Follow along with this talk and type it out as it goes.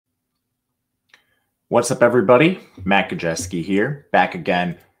What's up, everybody? Matt Gajewski here, back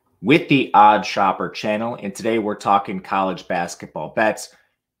again with the Odd Shopper channel, and today we're talking college basketball bets.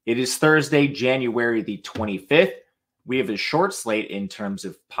 It is Thursday, January the 25th. We have a short slate in terms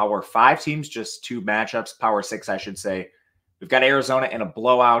of Power 5 teams, just two matchups, Power 6, I should say. We've got Arizona in a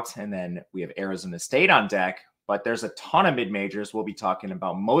blowout, and then we have Arizona State on deck, but there's a ton of mid-majors. We'll be talking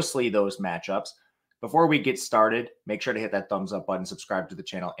about mostly those matchups. Before we get started, make sure to hit that thumbs up button, subscribe to the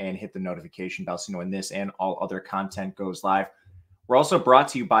channel, and hit the notification bell so you know when this and all other content goes live. We're also brought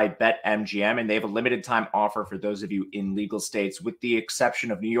to you by BetMGM, and they have a limited time offer for those of you in legal states, with the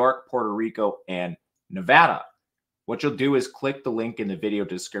exception of New York, Puerto Rico, and Nevada. What you'll do is click the link in the video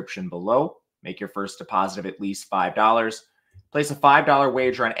description below, make your first deposit of at least $5, place a $5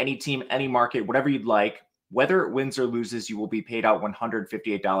 wager on any team, any market, whatever you'd like. Whether it wins or loses, you will be paid out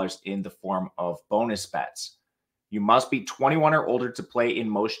 $158 in the form of bonus bets. You must be 21 or older to play in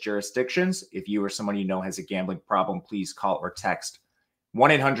most jurisdictions. If you or someone you know has a gambling problem, please call or text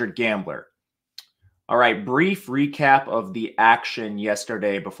 1-800-GAMBLER. All right, brief recap of the action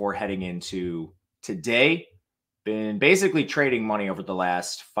yesterday before heading into today. Been basically trading money over the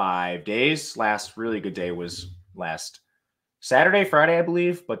last 5 days. Last really good day was last Saturday, Friday, I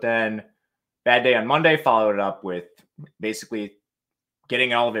believe, but then bad day on Monday, followed it up with basically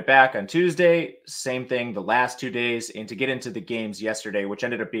getting all of it back on Tuesday. Same thing the last 2 days. And to get into the games yesterday, which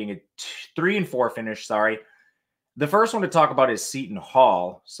ended up being a 3-4 finish, The first one to talk about is Seton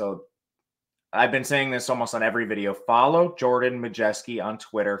Hall. So I've been saying this almost on every video. Follow Jordan Gajewski on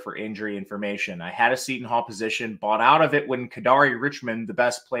Twitter for injury information. I had a Seton Hall position, bought out of it when Kadari Richmond, the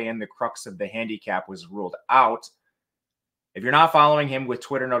best play in the crux of the handicap, was ruled out. If you're not following him with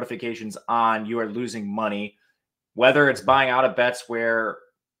Twitter notifications on, you are losing money, whether it's buying out of bets where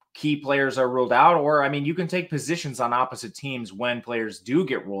key players are ruled out, or, you can take positions on opposite teams when players do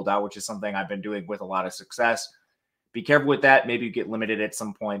get ruled out, which is something I've been doing with a lot of success. Be careful with that. Maybe you get limited at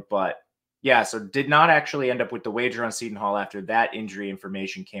some point, but yeah, so did not actually end up with the wager on Seton Hall after that injury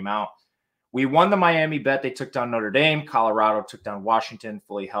information came out. We won the Miami bet. They took down Notre Dame. Colorado took down Washington,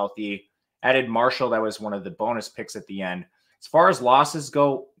 fully healthy. Added Marshall. That was one of the bonus picks at the end. As far as losses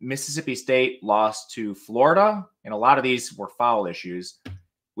go, Mississippi State lost to Florida, and a lot of these were foul issues.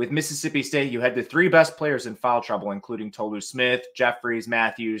 With Mississippi State, you had the three best players in foul trouble, including Tolu Smith, Jeffries,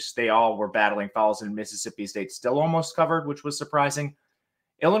 Matthews. They all were battling fouls, and Mississippi State still almost covered, which was surprising.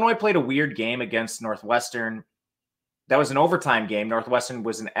 Illinois played a weird game against Northwestern. That was an overtime game. Northwestern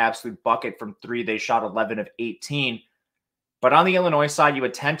was an absolute bucket from three. They shot 11 of 18. But on the Illinois side, you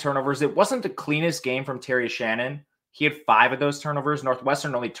had 10 turnovers. It wasn't the cleanest game from Terry Shannon. He had 5 of those turnovers.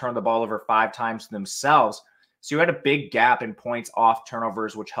 Northwestern only turned the ball over 5 times themselves. So you had a big gap in points off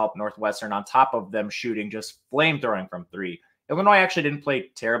turnovers, which helped Northwestern, on top of them shooting just flame-throwing from 3. Illinois actually didn't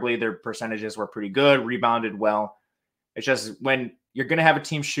play terribly. Their percentages were pretty good, rebounded well. It's just when you're going to have a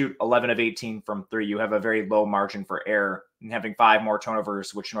team shoot 11 of 18 from 3, you have a very low margin for error. And having 5 more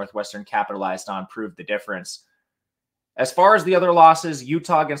turnovers, which Northwestern capitalized on, proved the difference. As far as the other losses,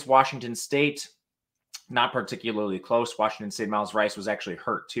 Utah against Washington State, not particularly close. Washington State, Miles Rice was actually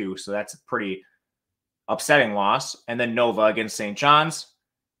hurt too, so that's a pretty upsetting loss. And then Nova against St. John's.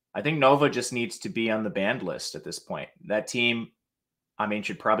 I think Nova just needs to be on the banned list at this point. That team,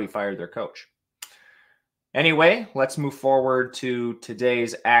 should probably fire their coach. Anyway, let's move forward to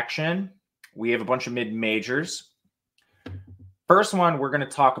today's action. We have a bunch of mid-majors. First one we're going to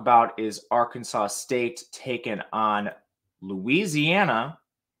talk about is Arkansas State taking on Louisiana.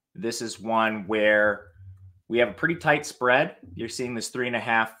 This is one where we have a pretty tight spread. You're seeing this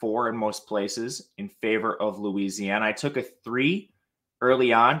 3.5, 4 in most places in favor of Louisiana. I took a 3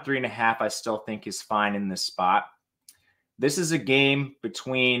 early on. 3.5 I still think is fine in this spot. This is a game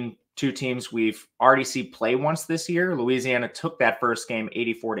between two teams we've already seen play once this year. Louisiana took that first game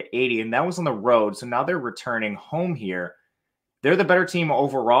 84-80, and that was on the road. So now they're returning home here. They're the better team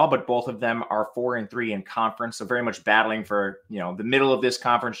overall, but both of them are 4-3 in conference. So very much battling for, the middle of this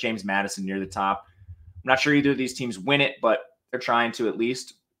conference. James Madison near the top. I'm not sure either of these teams win it, but they're trying to at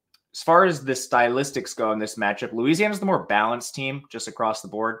least. As far as the stylistics go in this matchup, Louisiana's the more balanced team just across the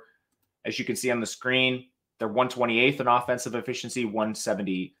board. As you can see on the screen, they're 128th in offensive efficiency,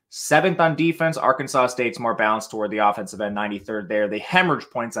 177th on defense. Arkansas State's more balanced toward the offensive end, 93rd there. They hemorrhage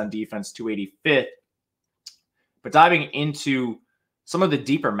points on defense, 285th. But diving into some of the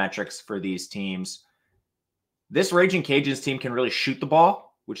deeper metrics for these teams, this Raging Cajuns team can really shoot the ball,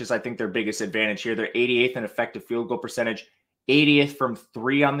 which is, I think, their biggest advantage here. They're 88th in effective field goal percentage, 80th from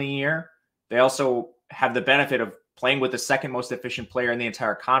 3 on the year. They also have the benefit of playing with the second most efficient player in the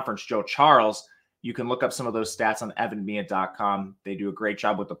entire conference, Joe Charles. You can look up some of those stats on evanmia.com. They do a great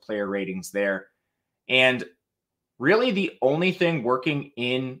job with the player ratings there. And really the only thing working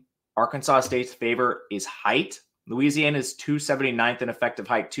in Arkansas State's favor is height. Louisiana is 279th in effective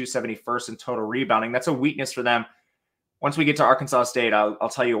height, 271st in total rebounding. That's a weakness for them. Once we get to Arkansas State, I'll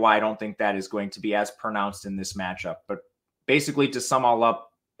tell you why I don't think that is going to be as pronounced in this matchup. But basically, to sum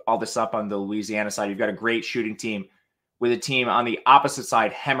all this up on the Louisiana side, you've got a great shooting team with a team on the opposite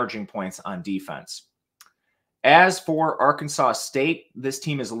side hemorrhaging points on defense. As for Arkansas State, this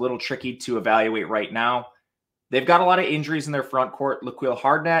team is a little tricky to evaluate right now. They've got a lot of injuries in their front court. Laquil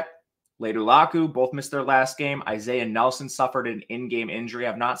Hardnett, Leidulaku both missed their last game. Isaiah Nelson suffered an in-game injury.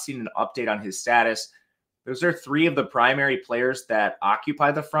 I've not seen an update on his status. Those are three of the primary players that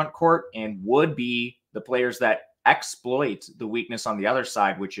occupy the front court and would be the players that exploit the weakness on the other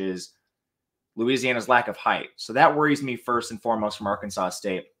side, which is Louisiana's lack of height. So that worries me first and foremost from Arkansas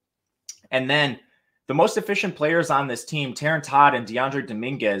State. And then the most efficient players on this team, Taryn Todd and DeAndre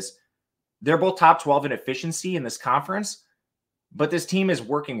Dominguez, they're both top 12 in efficiency in this conference, but this team is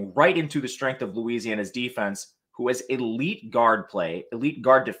working right into the strength of Louisiana's defense, who has elite guard play, elite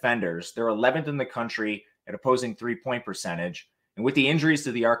guard defenders. They're 11th in the country at opposing three-point percentage. And with the injuries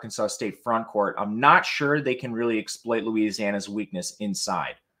to the Arkansas State front court, I'm not sure they can really exploit Louisiana's weakness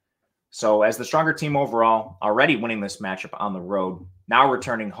inside. So as the stronger team overall, already winning this matchup on the road, now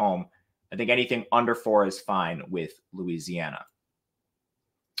returning home, I think anything under 4 is fine with Louisiana.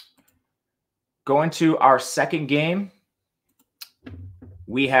 Going to our second game,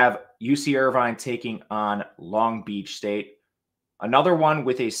 we have UC Irvine taking on Long Beach State. Another one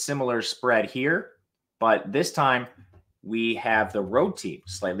with a similar spread here, but this time we have the road team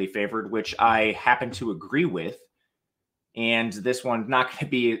slightly favored, which I happen to agree with. And this one's not going to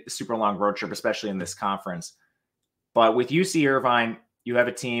be a super long road trip, especially in this conference. But with UC Irvine, you have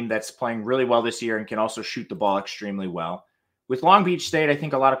a team that's playing really well this year and can also shoot the ball extremely well. With Long Beach State, I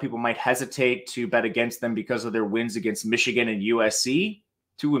think a lot of people might hesitate to bet against them because of their wins against Michigan and USC.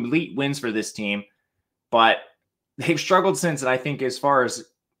 Two elite wins for this team, but they've struggled since. And I think as far as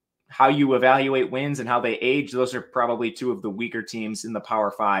how you evaluate wins and how they age, those are probably two of the weaker teams in the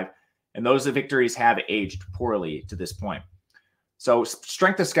Power Five. And those victories have aged poorly to this point. So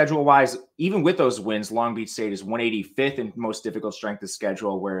strength of schedule wise, even with those wins, Long Beach State is 185th in most difficult strength of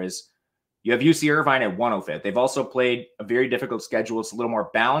schedule, whereas you have UC Irvine at 105th. They've also played a very difficult schedule. It's a little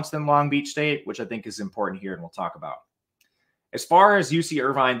more balanced than Long Beach State, which I think is important here and we'll talk about. As far as UC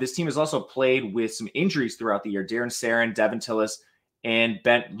Irvine, this team has also played with some injuries throughout the year. Darren Sarin, Devin Tillis, and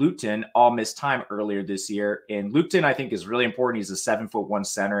Bent Luton all missed time earlier this year. And Luton, I think, is really important. He's a 7'1"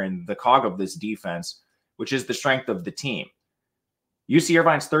 center and the cog of this defense, which is the strength of the team. UC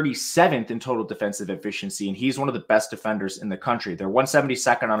Irvine's 37th in total defensive efficiency, and he's one of the best defenders in the country. They're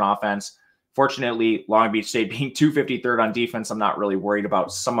 172nd on offense. Fortunately, Long Beach State being 253rd on defense, I'm not really worried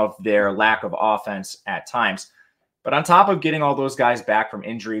about some of their lack of offense at times. But on top of getting all those guys back from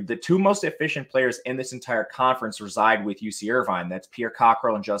injury, the two most efficient players in this entire conference reside with UC Irvine. That's Pierre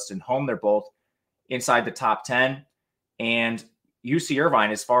Cockrell and Justin Holm. They're both inside the top 10. And UC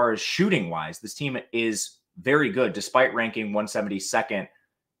Irvine, as far as shooting-wise, this team is very good, despite ranking 172nd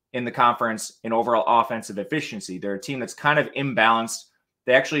in the conference in overall offensive efficiency. They're a team that's kind of imbalanced.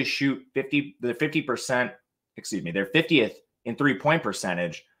 They actually shoot 50%, they're 50th in three-point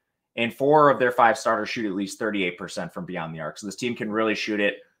percentage. And 4 of their 5 starters shoot at least 38% from beyond the arc. So this team can really shoot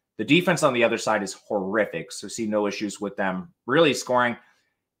it. The defense on the other side is horrific. So see no issues with them really scoring.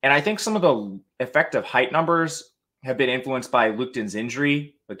 And I think some of the effective height numbers have been influenced by Luton's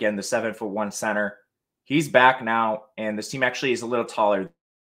injury. Again, the 7'1" center. He's back now. And this team actually is a little taller than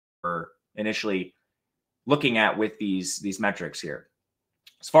we were initially looking at with these metrics here.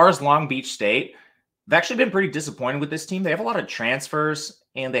 As far as Long Beach State, they've actually been pretty disappointed with this team. They have a lot of transfers,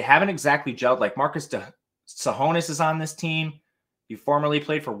 and they haven't exactly gelled. Like Marcus Sahonis is on this team. He formerly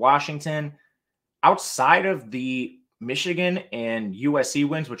played for Washington. Outside of the Michigan and USC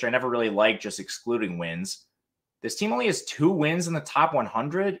wins, which I never really liked, just excluding wins, this team only has 2 wins in the top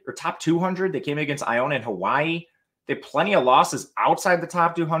 100 or top 200. They came against Iona and Hawaii. They have plenty of losses outside the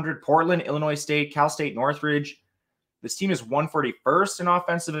top 200. Portland, Illinois State, Cal State, Northridge. This team is 141st in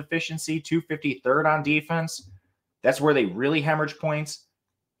offensive efficiency, 253rd on defense. That's where they really hemorrhage points.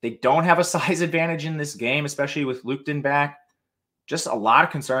 They don't have a size advantage in this game, especially with Luton back. Just a lot of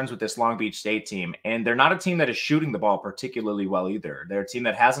concerns with this Long Beach State team. And they're not a team that is shooting the ball particularly well either. They're a team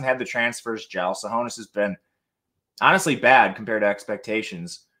that hasn't had the transfers gel. Sahonis has been honestly bad compared to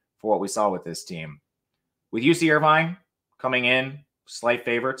expectations for what we saw with this team. With UC Irvine coming in, slight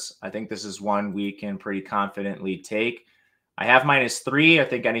favorites. I think this is one we can pretty confidently take. I have -3. I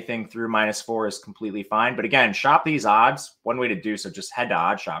think anything through -4 is completely fine. But again, shop these odds. One way to do so, just head to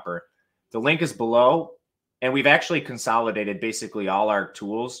Odd Shopper. The link is below, and we've actually consolidated basically all our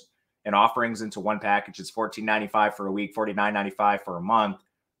tools and offerings into one package. It's $14.95 for a week, $49.95 for a month.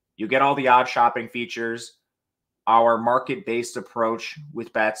 You get all the odd shopping features, our market-based approach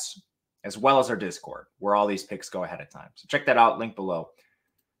with bets, as well as our Discord, where all these picks go ahead of time. So check that out, link below.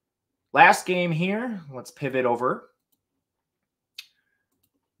 Last game here, let's pivot over.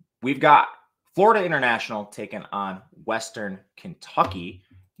 We've got Florida International taking on Western Kentucky.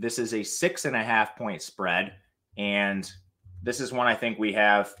 This is a 6.5-point spread, and this is one I think we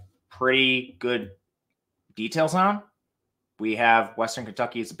have pretty good details on. We have Western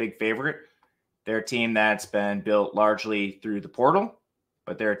Kentucky as a big favorite. They're a team that's been built largely through the portal,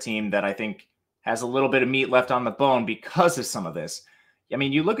 but they're a team that I think has a little bit of meat left on the bone because of some of this. I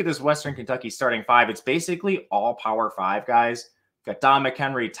mean, you look at this Western Kentucky starting five, it's basically all Power 5 guys. You've got Don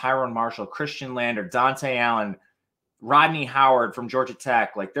McHenry, Tyrone Marshall, Christian Lander, Dante Allen, Rodney Howard from Georgia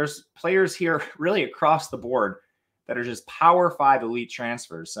Tech. Like, there's players here really across the board that are just Power 5 elite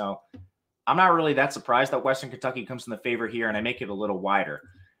transfers. So I'm not really that surprised that Western Kentucky comes in the favor here, and I make it a little wider.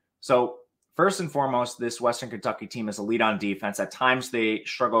 So first and foremost, this Western Kentucky team is elite on defense. At times they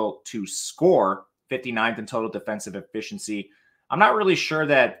struggle to score, 59th in total defensive efficiency. I'm not really sure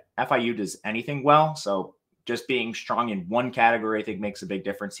that FIU does anything well, so just being strong in one category I think makes a big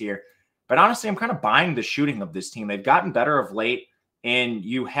difference here. But honestly, I'm kind of buying the shooting of this team. They've gotten better of late, and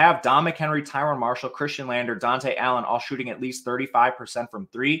you have Don McHenry, Tyrone Marshall, Christian Lander, Dante Allen all shooting at least 35% from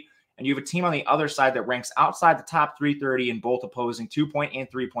three. And you have a team on the other side that ranks outside the top 330 in both opposing 2-point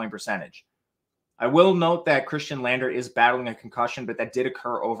and 3-point percentage. I will note that Christian Lander is battling a concussion, but that did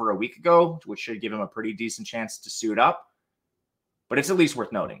occur over a week ago, which should give him a pretty decent chance to suit up. But it's at least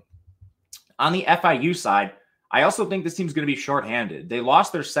worth noting. On the FIU side, I also think this team's going to be shorthanded. They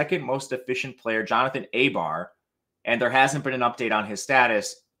lost their second most efficient player, Jonathan Abar, and there hasn't been an update on his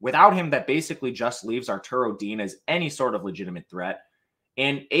status. Without him, that basically just leaves Arturo Dean as any sort of legitimate threat.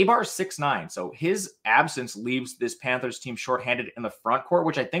 And Abar's 6'9", so his absence leaves this Panthers team shorthanded in the front court,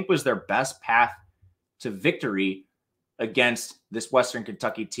 which I think was their best path to victory against this Western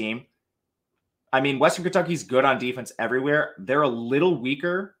Kentucky team. I mean, Western Kentucky's good on defense everywhere. They're a little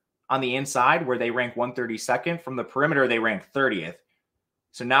weaker on the inside, where they rank 132nd. From the perimeter, they rank 30th.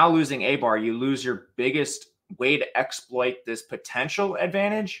 So now losing Abar, you lose your biggest way to exploit this potential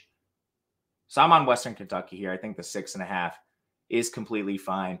advantage. So I'm on Western Kentucky here. I think the 6.5 is completely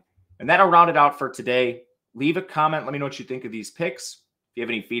fine. And that'll round it out for today. Leave a comment. Let me know what you think of these picks. If you have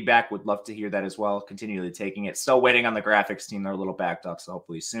any feedback, would love to hear that as well. Continually taking it. Still waiting on the graphics team. They're a little backed up, so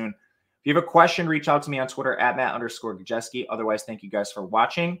hopefully soon. If you have a question, reach out to me on Twitter at Matt_Gajewski. Otherwise, thank you guys for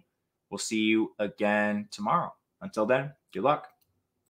watching. We'll see you again tomorrow. Until then, good luck.